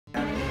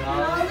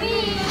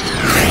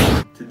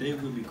Today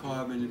we'll be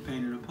carving and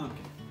painting a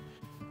pumpkin.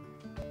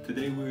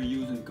 Today we're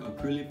using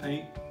acrylic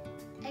paint.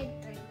 Today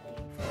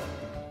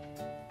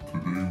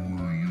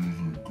we're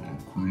using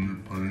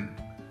acrylic paint.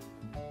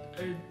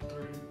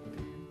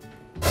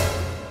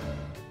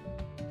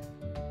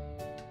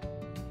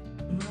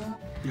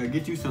 Yeah,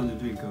 get you something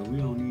to drink, cause we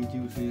don't need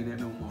you saying that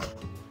no more.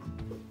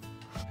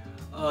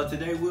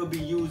 Today we'll be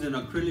using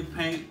acrylic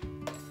paint.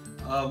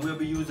 We'll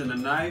be using a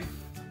knife.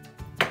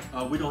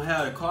 We don't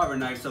have a carving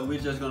knife, so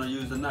we're just gonna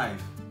use a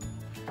knife.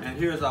 And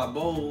here's our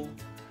bowl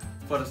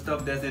for the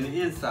stuff that's in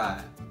the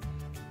inside.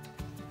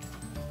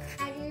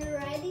 Are you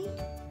ready?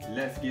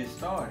 Let's get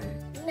started.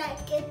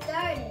 Let's get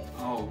started.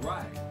 All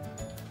right.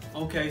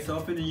 Okay, so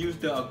I'm gonna use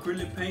the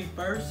acrylic paint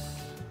first.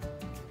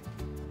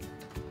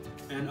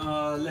 And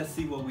let's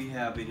see what we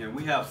have in here.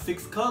 We have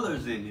 6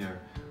 colors in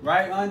here.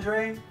 Right,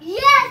 Andre?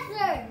 Yes,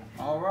 sir.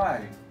 All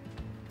right.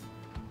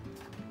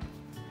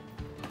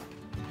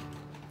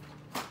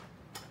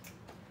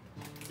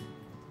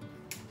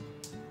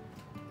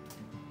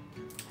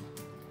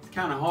 It's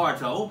kind of hard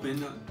to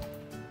open.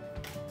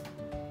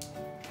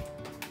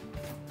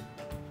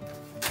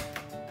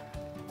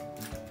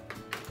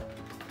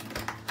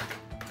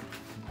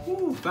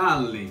 Ooh,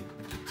 finally.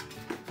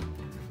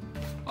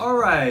 All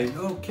right,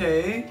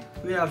 okay.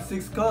 We have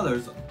 6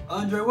 colors.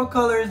 Andre, what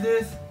color is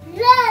this?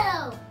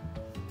 Yellow.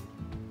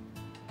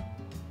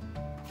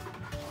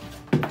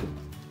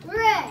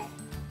 Red.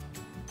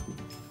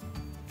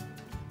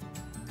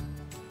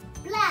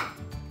 Black.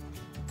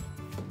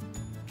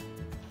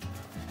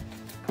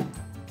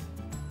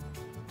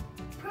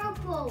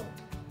 Purple.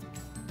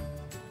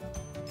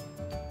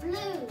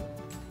 Blue.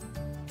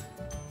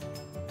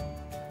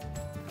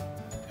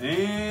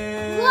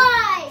 And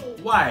White.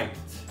 white.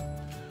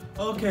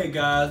 Okay,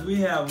 guys, we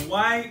have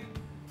white,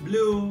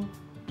 blue,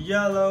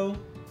 yellow,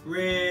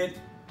 red,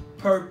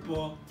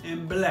 purple,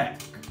 and black.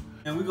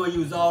 And we're gonna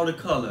use all the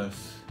colors.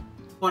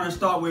 I wanna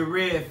start with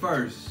red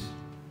first.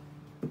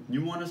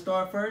 You wanna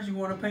start first? You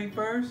wanna paint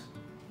first?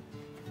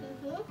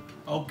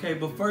 Okay,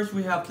 but first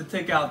we have to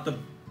take out the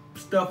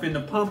stuff in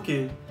the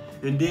pumpkin,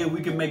 and then we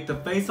can make the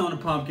face on the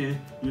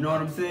pumpkin. You know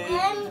what I'm saying?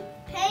 And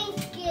paint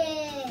it.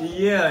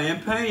 Yeah,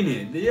 and paint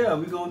it. Yeah,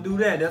 we're gonna do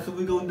that. That's what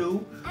we're gonna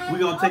do. We're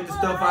gonna take the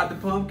stuff out the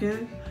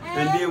pumpkin,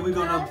 and then we're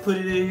gonna put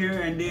it in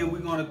here, and then we're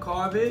gonna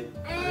carve it,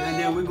 and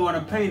then we're gonna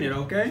paint it,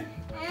 okay?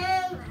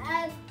 And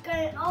I'm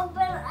gonna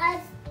open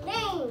us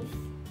things.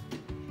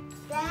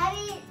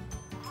 Daddy,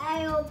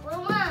 I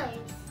open mine.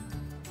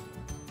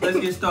 Let's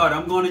get started.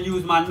 I'm gonna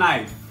use my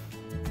knife.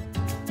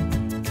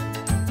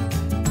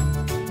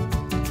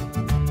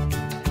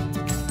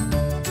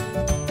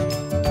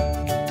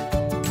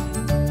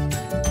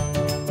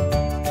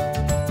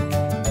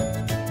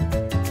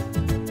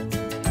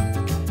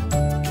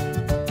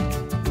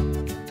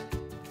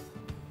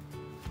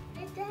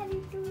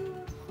 Daddy, do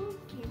your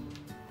cooking.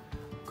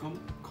 Come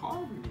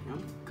carving it.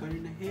 I'm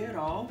cutting the head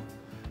off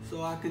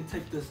so I can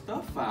take the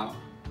stuff out.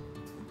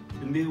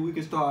 And then we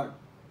can start.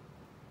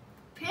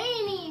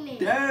 Painting it.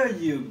 There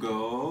you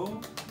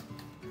go.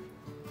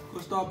 Go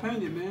start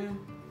painting, man.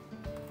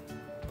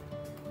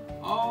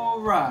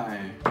 All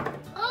right.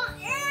 Oh,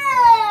 ew!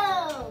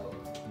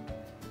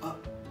 Uh,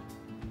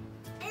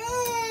 Ew!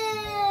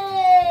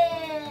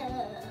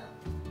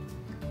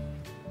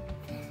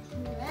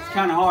 It's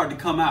kind of hard to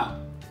come out.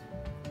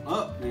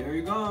 Oh, there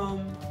you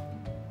go.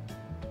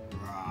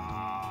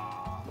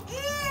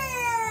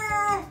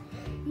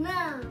 No,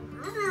 I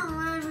don't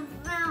want to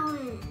film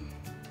it.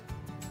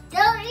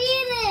 Don't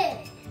eat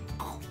it.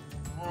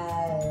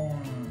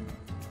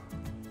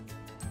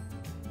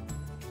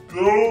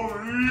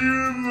 Don't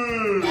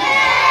eat it!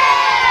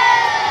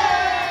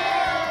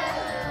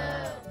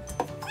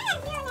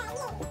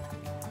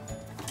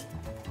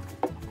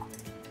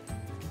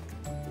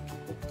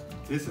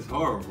 This is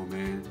horrible,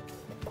 man.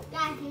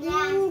 That's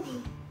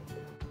nasty.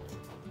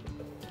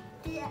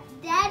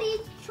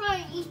 Daddy's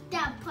trying to eat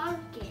that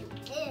pumpkin.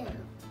 Ew.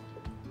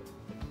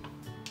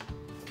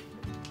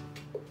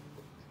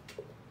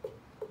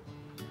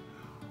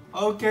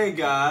 Okay,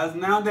 guys,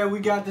 now that we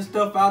got the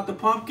stuff out the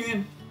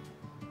pumpkin,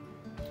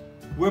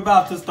 we're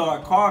about to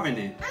start carving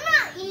it.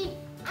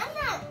 I'm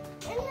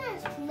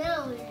not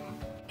smelling it.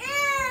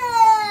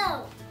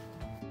 Ew!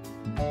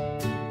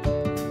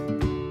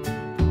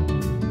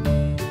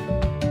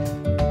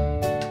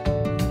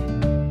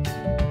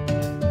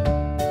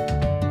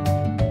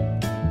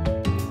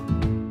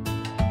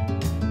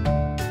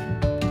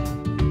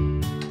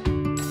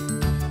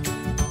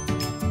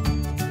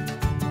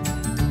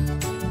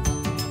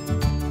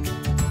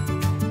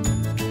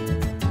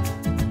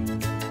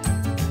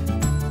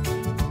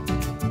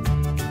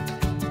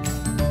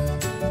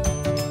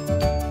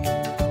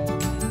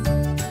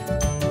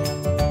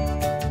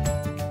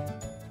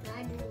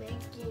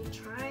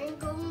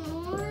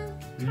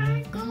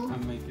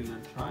 I'm making a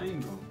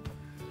triangle.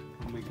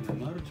 I'm making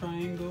another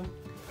triangle.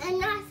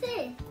 And that's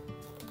it.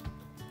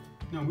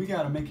 No, we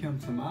gotta make him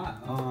some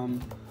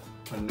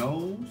a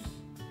nose,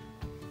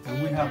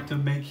 and we have to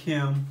make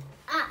him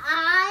An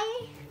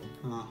eye.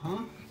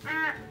 uh-huh.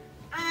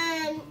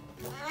 And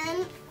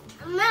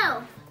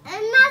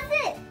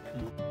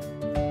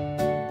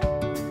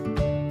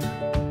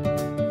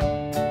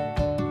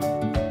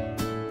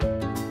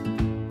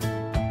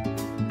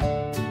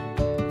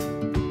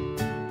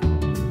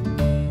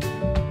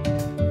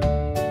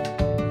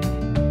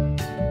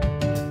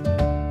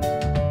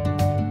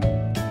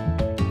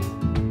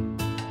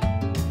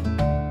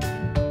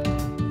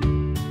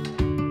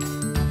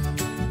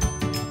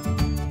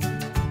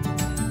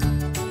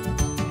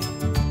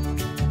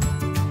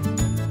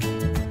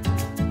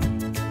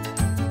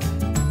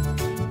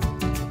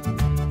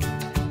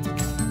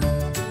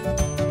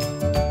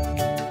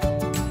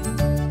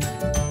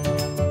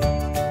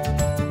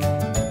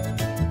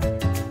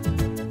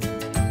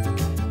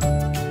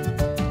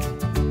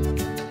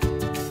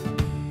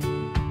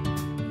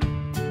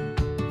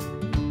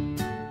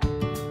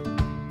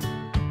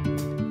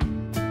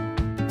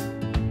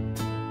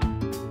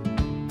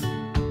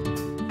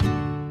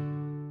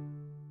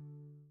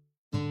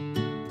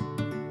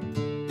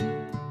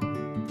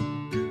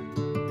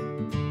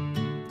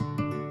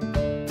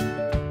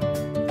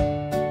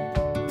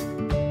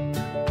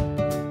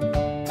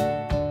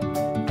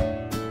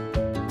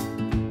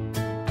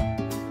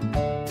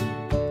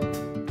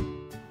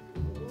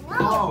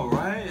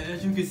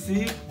as you can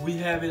see, we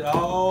have it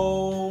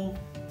all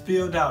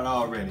filled out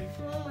already.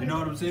 You know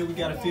what I'm saying? We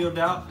got it filled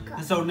out.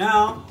 And so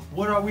now,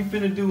 what are we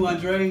finna do,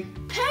 Andre?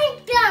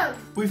 Paint them.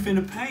 We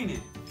finna paint it.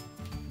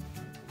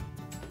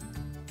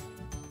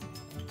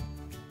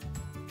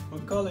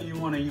 What color you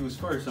wanna use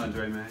first,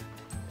 Andre, man?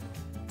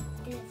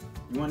 This.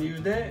 You wanna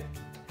use that?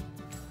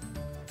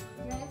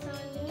 That's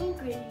on the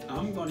ingredient.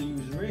 I'm gonna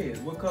use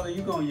red. What color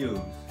you gonna use?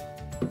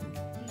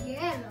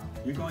 Yellow.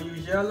 You gonna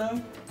use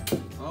yellow?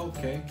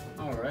 Okay,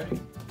 alrighty.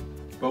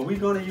 But we're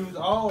gonna use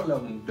all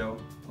of them though,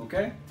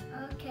 okay?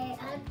 Okay,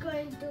 I'm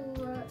going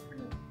to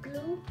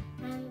glue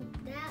and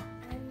that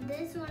and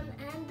this one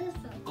and this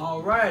one.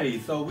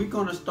 Alrighty, so we're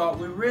gonna start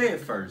with red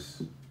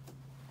first.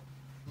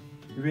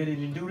 You ready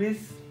to do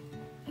this?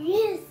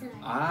 Yes, sir.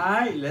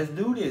 Alright, let's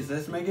do this.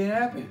 Let's make it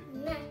happen.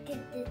 Now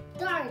get this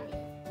started.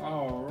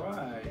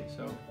 Alright,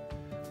 so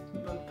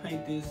we're gonna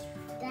paint this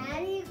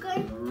Daddy, you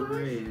going first?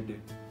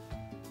 red.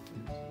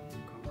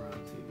 Come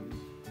around, see this.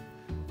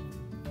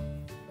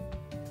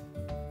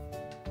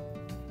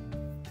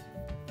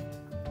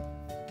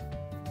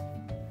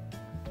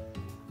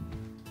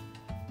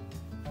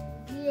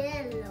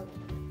 Yellow.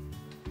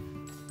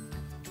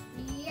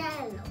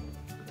 Yellow.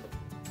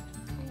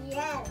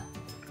 Yellow.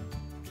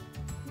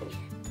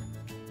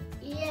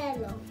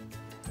 Yellow.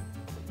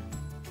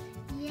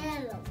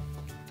 Yellow.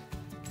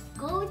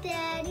 Go,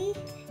 Daddy.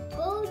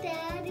 Go,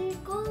 Daddy.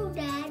 Go,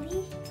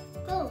 Daddy.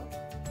 Go.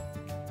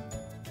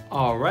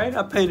 Alright,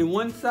 I painted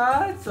one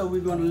side, so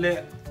we're gonna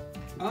let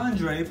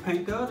Andre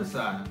paint the other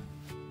side.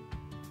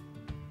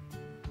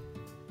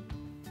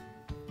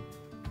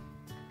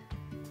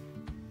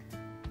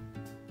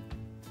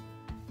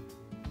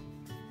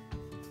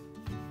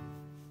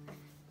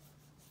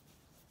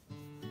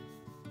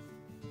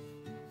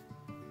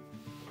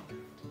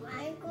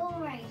 Mine go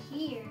right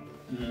here.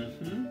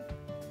 Mm-hmm.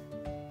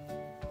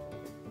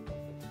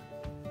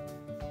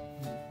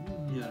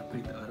 You gotta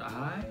paint the other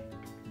eye.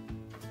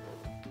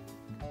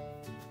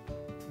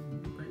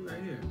 Paint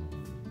right here.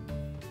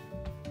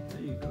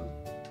 There you go.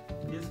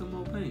 Get some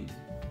more paint.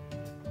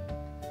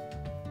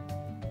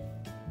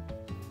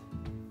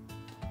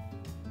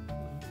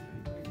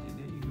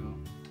 There you go.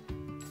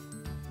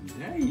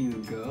 There you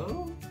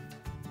go.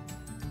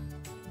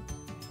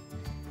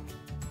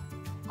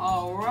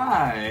 All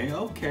right,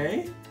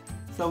 okay.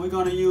 So we're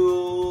gonna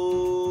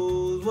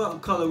use,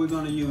 what color we're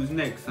gonna use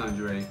next,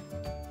 Andre?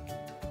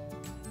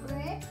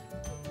 Red,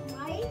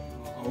 white,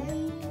 Oh.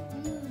 and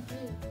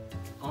blue.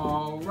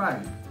 All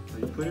right, so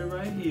you put it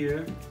right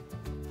here.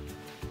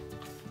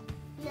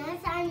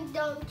 Next time,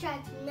 don't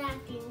touch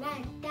nothing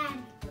like that.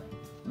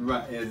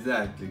 Right,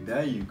 exactly,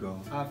 there you go.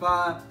 High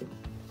five.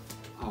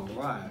 All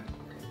right,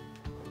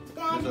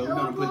 Daddy, so we're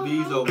gonna put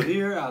these over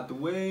here out the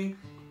way.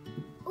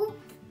 Oops.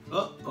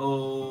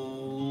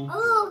 Uh-oh.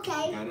 Oh,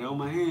 okay. Got it on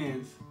my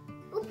hands.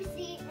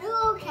 Oopsie.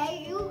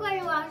 Okay, you're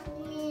gonna wash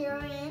me your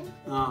hand.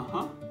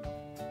 Uh-huh.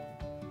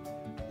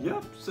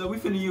 Yep, so we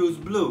finna use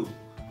blue.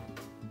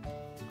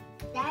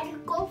 Daddy,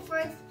 go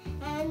first,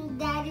 and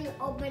Daddy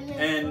open it.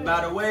 And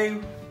by the way,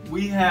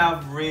 we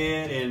have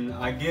red and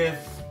I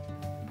guess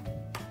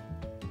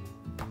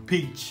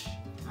peach,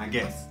 I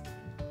guess.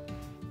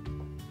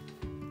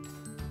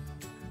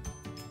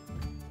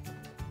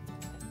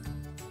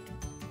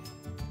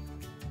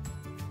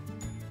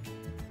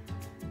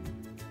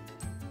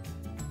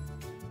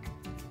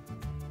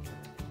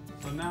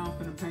 So now I'm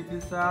gonna paint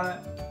this side.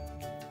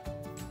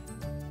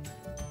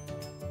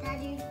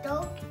 Daddy,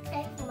 don't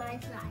paint my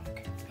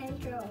side.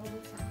 Paint your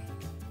own side.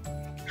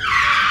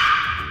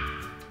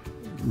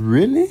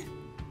 Really?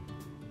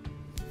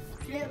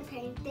 Then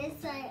paint this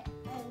side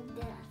and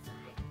that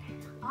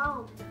side.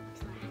 All of them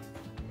sides.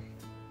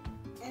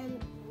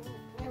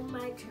 And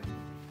my turn.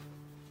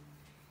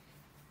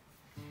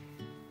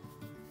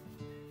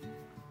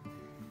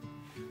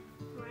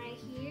 Right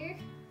here.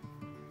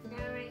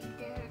 Then right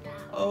there.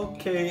 Down.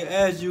 Okay,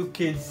 as you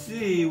can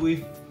see,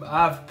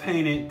 I've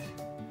painted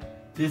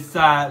this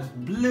side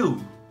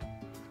blue.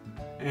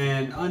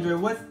 And Andre,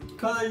 what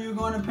color you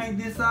going to paint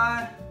this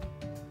side?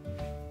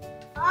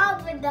 All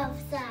of them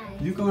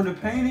sides. You going to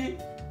paint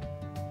it?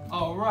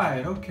 All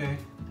right, okay.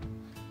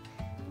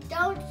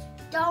 Don't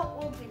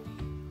open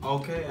it.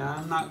 Okay,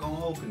 I'm not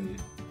gonna open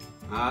it.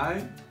 All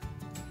right.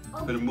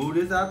 I'm Open gonna move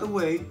this out the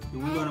way,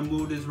 and we're gonna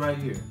move this right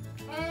here.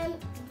 And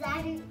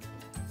Daddy,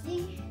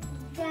 see,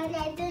 Daddy,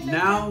 I didn't.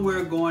 Now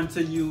we're going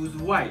to use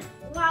white.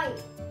 Right.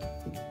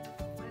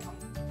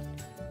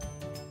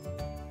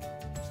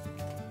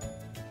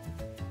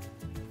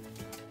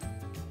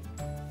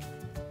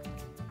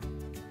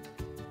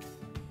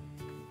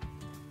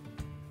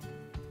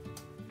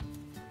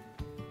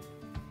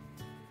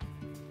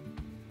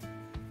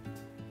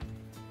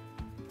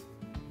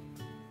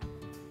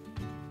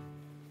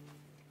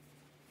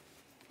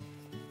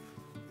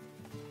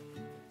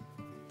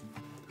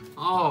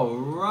 All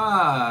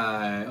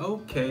right.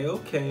 Okay.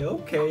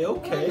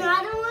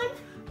 Another one?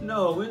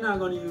 No, we're not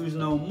gonna use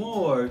no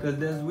more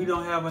because we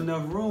don't have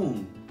enough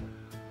room.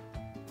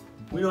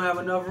 We don't have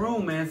enough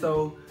room, man.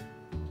 So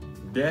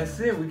That's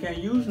it. We can't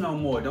use no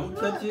more. Don't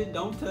touch it.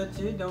 Don't touch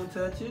it. Don't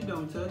touch it.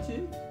 Don't touch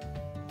it.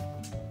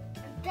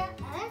 That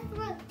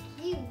look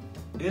cute.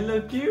 It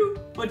look cute?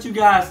 What you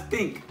guys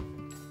think?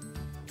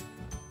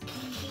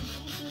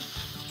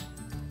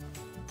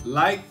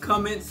 Like,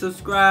 comment,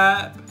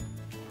 subscribe.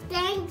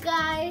 Thanks,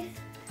 guys.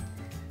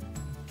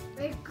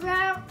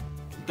 Subscribe.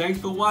 Thanks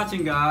for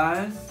watching,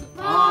 guys.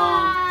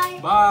 Bye.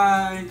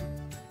 Bye.